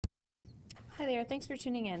Hi there, thanks for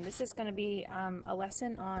tuning in. This is going to be a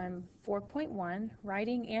lesson on 4.1,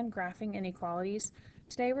 writing and graphing inequalities.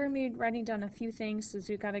 Today we're going to be writing down a few things as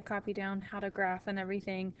we've got to copy down how to graph and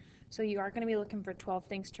everything. So you are going to be looking for 12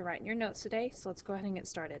 things to write in your notes today, so let's go ahead and get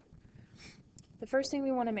started. The first thing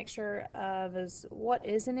we want to make sure of is what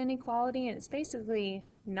is an inequality, and it's basically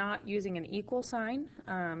not using an equal sign.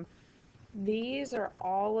 These are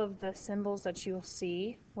all of the symbols that you'll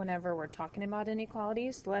see whenever we're talking about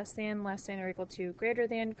inequalities: less than or equal to, greater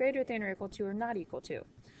than or equal to, or not equal to.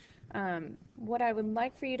 What I would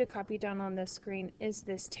like for you to copy down on this screen is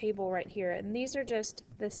this table right here, and these are just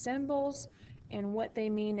the symbols and what they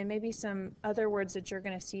mean, and maybe some other words that you're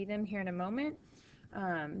going to see them here in a moment,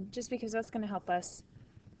 just because that's going to help us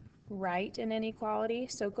write an inequality.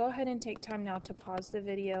 So go ahead and take time now to pause the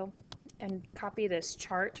video and copy this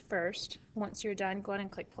chart first. Once you're done, go ahead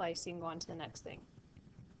and click play so you can go on to the next thing.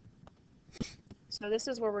 So this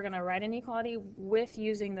is where we're going to write inequality with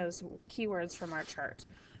using those keywords from our chart.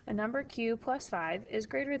 A number q plus 5 is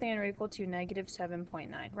greater than or equal to negative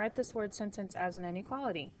 7.9. Write this word sentence as an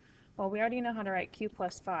inequality. Well, we already know how to write q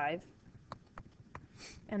plus 5.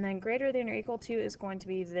 And then greater than or equal to is going to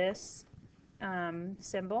be this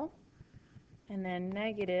symbol. And then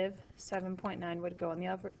negative 7.9 would go on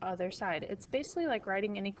the other side. It's basically like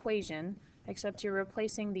writing an equation, except you're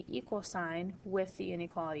replacing the equal sign with the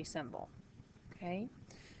inequality symbol. Okay,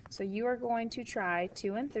 so you are going to try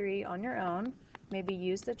 2 and 3 on your own. Maybe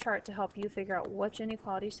use the chart to help you figure out which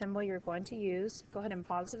inequality symbol you're going to use. Go ahead and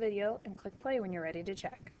pause the video and click play when you're ready to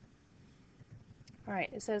check. Alright,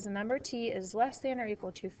 it says the number t is less than or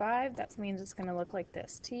equal to 5. That means it's going to look like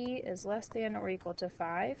this. T is less than or equal to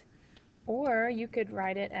 5. Or you could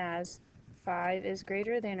write it as 5 is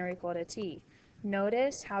greater than or equal to t.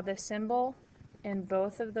 Notice how the symbol in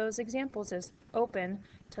both of those examples is open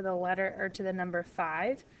to the letter or to the number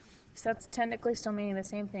 5. So that's technically still meaning the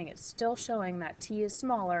same thing. It's still showing that t is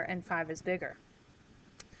smaller and 5 is bigger.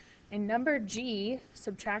 And number g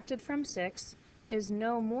subtracted from 6 is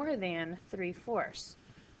no more than 3/4.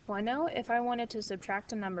 Well, I know if I wanted to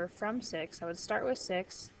subtract a number from 6, I would start with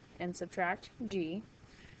 6 and subtract g.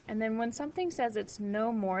 And then when something says it's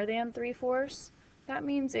no more than 3/4, that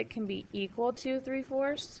means it can be equal to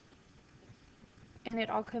 3/4, and it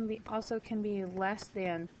also can be less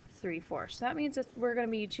than 3/4. That means that we're going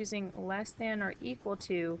to be choosing less than or equal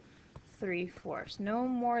to 3/4. No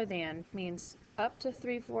more than means up to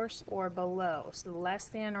 3/4 or below, so less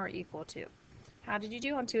than or equal to. How did you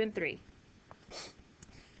do on 2 and 3?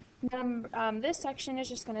 This section is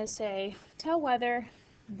just going to say, tell whether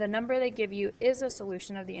the number they give you is a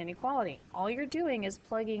solution of the inequality. All you're doing is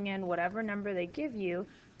plugging in whatever number they give you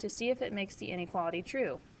to see if it makes the inequality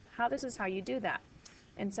true. This is how you do that.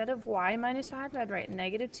 Instead of y minus 5, I'd write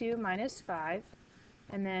negative 2 minus 5,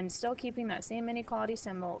 and then still keeping that same inequality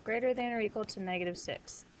symbol, greater than or equal to negative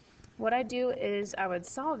 6. What I do is I would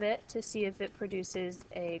solve it to see if it produces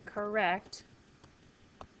a correct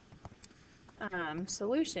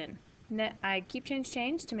solution. I keep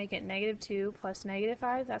change to make it negative 2 plus negative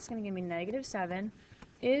 5. That's going to give me negative 7.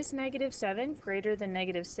 Is negative 7 greater than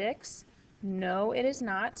negative 6? No, it is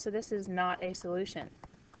not, so this is not a solution.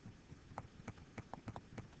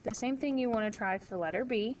 The same thing you want to try for letter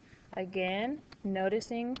B. Again,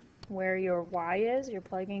 noticing where your y is, you're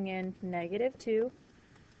plugging in negative 2.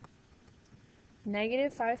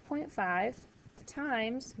 Negative 5.5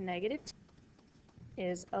 times negative 2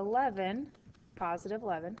 is 11, positive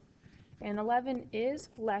 11. And 11 is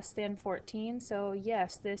less than 14, so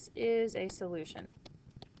yes, this is a solution.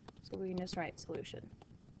 So we can just write solution.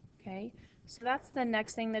 Okay, so that's the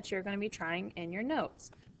next thing that you're going to be trying in your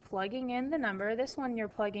notes. Plugging in the number. This one you're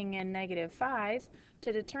plugging in negative 5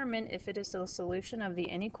 to determine if it is a solution of the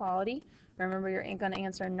inequality. Remember, you're going to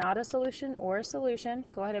answer not a solution or a solution.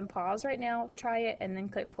 Go ahead and pause right now, try it, and then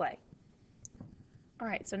click play.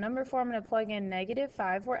 Alright, so number 4, I'm going to plug in negative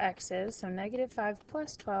 5 where x is, so negative 5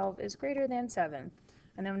 plus 12 is greater than 7.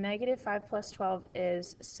 I know negative 5 plus 12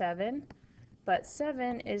 is 7, but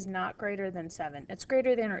 7 is not greater than 7. It's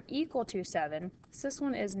greater than or equal to 7, so this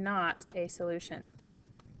one is not a solution.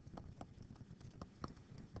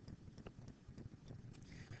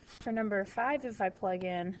 For number 5, if I plug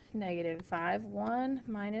in negative 5, 1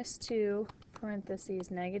 minus 2, parentheses,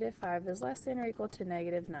 negative 5 is less than or equal to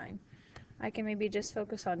negative 9. I can maybe just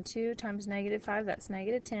focus on 2 times negative 5, that's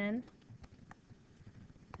negative 10.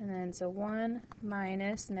 And then so 1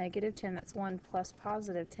 minus negative 10, that's 1 plus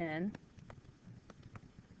positive 10.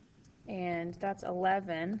 And that's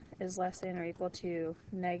 11 is less than or equal to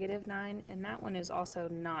negative 9, and that one is also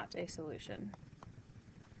not a solution.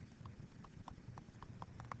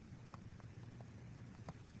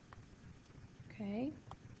 Okay,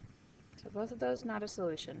 so both of those not a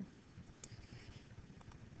solution.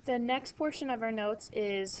 The next portion of our notes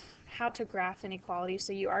is how to graph inequality.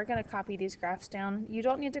 So you are going to copy these graphs down. You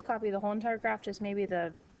don't need to copy the whole entire graph, just maybe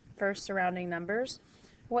the first surrounding numbers.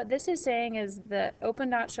 What this is saying is the open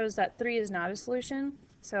dot shows that 3 is not a solution,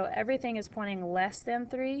 so everything is pointing less than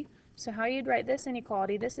 3. So how you'd write this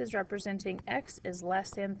inequality, this is representing x is less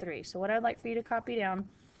than 3. So what I'd like for you to copy down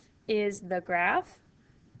is the graph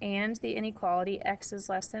and the inequality x is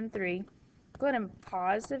less than 3. Go ahead and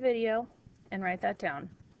pause the video and write that down.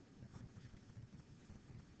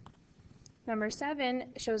 Number 7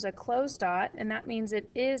 shows a closed dot, and that means it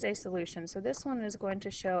is a solution. So this one is going to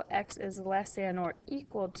show x is less than or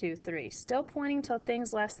equal to 3. Still pointing to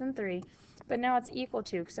things less than 3, but now it's equal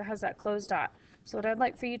to because it has that closed dot. So what I'd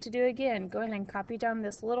like for you to do again, go ahead and copy down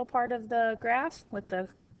this little part of the graph with the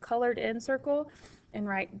colored in circle and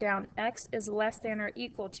write down x is less than or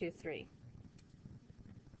equal to 3.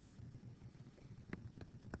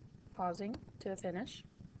 Pausing to finish.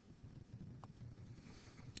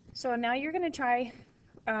 So now you're going to try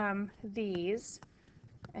these,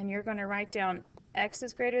 and you're going to write down x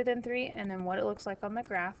is greater than 3 and then what it looks like on the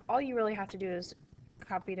graph. All you really have to do is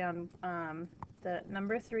copy down the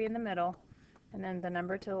number 3 in the middle, and then the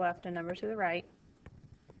number to the left and number to the right.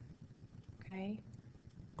 Okay,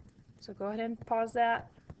 so go ahead and pause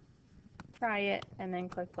that, try it, and then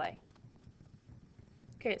click play.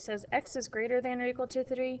 Okay, it says x is greater than or equal to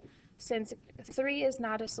 3. Since 3 is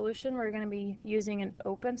not a solution, we're going to be using an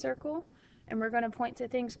open circle, and we're going to point to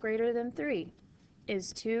things greater than 3.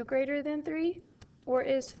 Is 2 greater than 3, or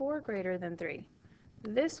is 4 greater than 3?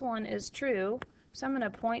 This one is true, so I'm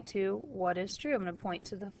going to point to what is true. I'm going to point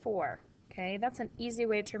to the 4. Okay, that's an easy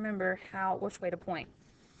way to remember which way to point.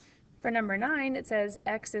 For number 9, it says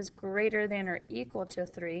x is greater than or equal to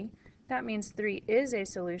 3. That means 3 is a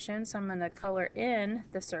solution, so I'm going to color in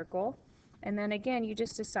the circle. And then again, you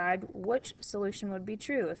just decide which solution would be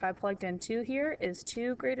true. If I plugged in 2 here, is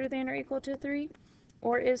 2 greater than or equal to 3?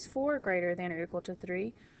 Or is 4 greater than or equal to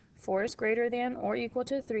 3? 4 is greater than or equal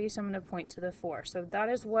to 3, so I'm going to point to the 4. So that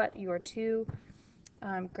is what your two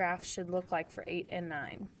graphs should look like for 8 and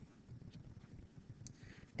 9.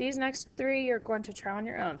 These next 3 you're going to try on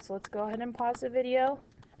your own. So let's go ahead and pause the video.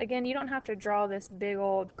 Again, you don't have to draw this big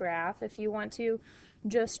old graph. If you want to,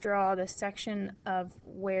 just draw the section of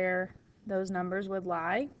where those numbers would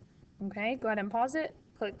lie. Okay, go ahead and pause it,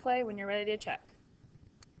 click play when you're ready to check.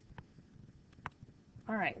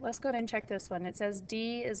 Alright, let's go ahead and check this one. It says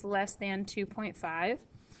D is less than 2.5.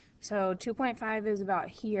 So 2.5 is about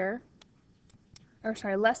here. Or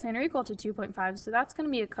sorry, less than or equal to 2.5. So that's going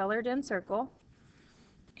to be a colored in circle.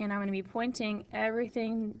 And I'm going to be pointing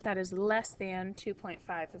everything that is less than 2.5.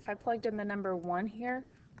 If I plugged in the number 1 here,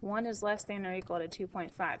 1 is less than or equal to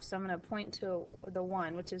 2.5. So I'm going to point to the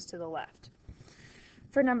 1, which is to the left.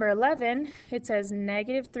 For number 11, it says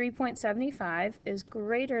negative 3.75 is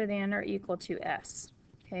greater than or equal to s.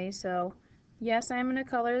 Okay, so yes, I'm going to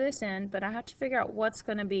color this in, but I have to figure out what's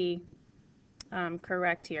going to be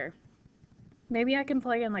correct here. Maybe I can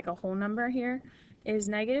plug in like a whole number here. Is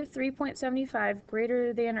negative 3.75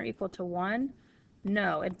 greater than or equal to 1?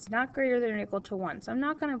 No, it's not greater than or equal to 1. So I'm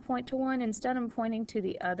not going to point to 1. Instead, I'm pointing to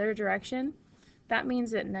the other direction. That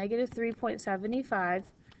means that negative 3.75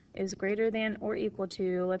 is greater than or equal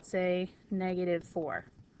to, let's say, negative 4.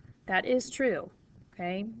 That is true.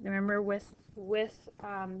 Okay, remember with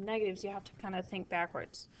negatives, you have to kind of think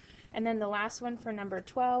backwards. And then the last one for number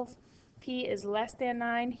 12, P is less than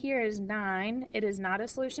 9. Here is 9. It is not a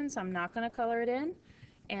solution, so I'm not going to color it in.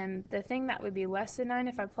 And the thing that would be less than 9,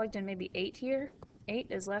 if I plugged in maybe 8 here, 8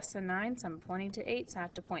 is less than 9, so I'm pointing to 8, so I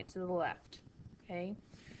have to point to the left. Okay.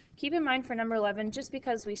 Keep in mind for number 11, just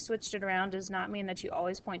because we switched it around does not mean that you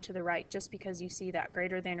always point to the right just because you see that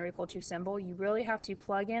greater than or equal to symbol. You really have to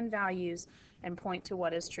plug in values and point to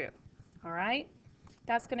what is true. All right?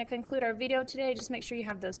 That's going to conclude our video today. Just make sure you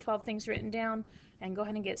have those 12 things written down and go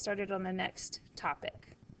ahead and get started on the next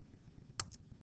topic.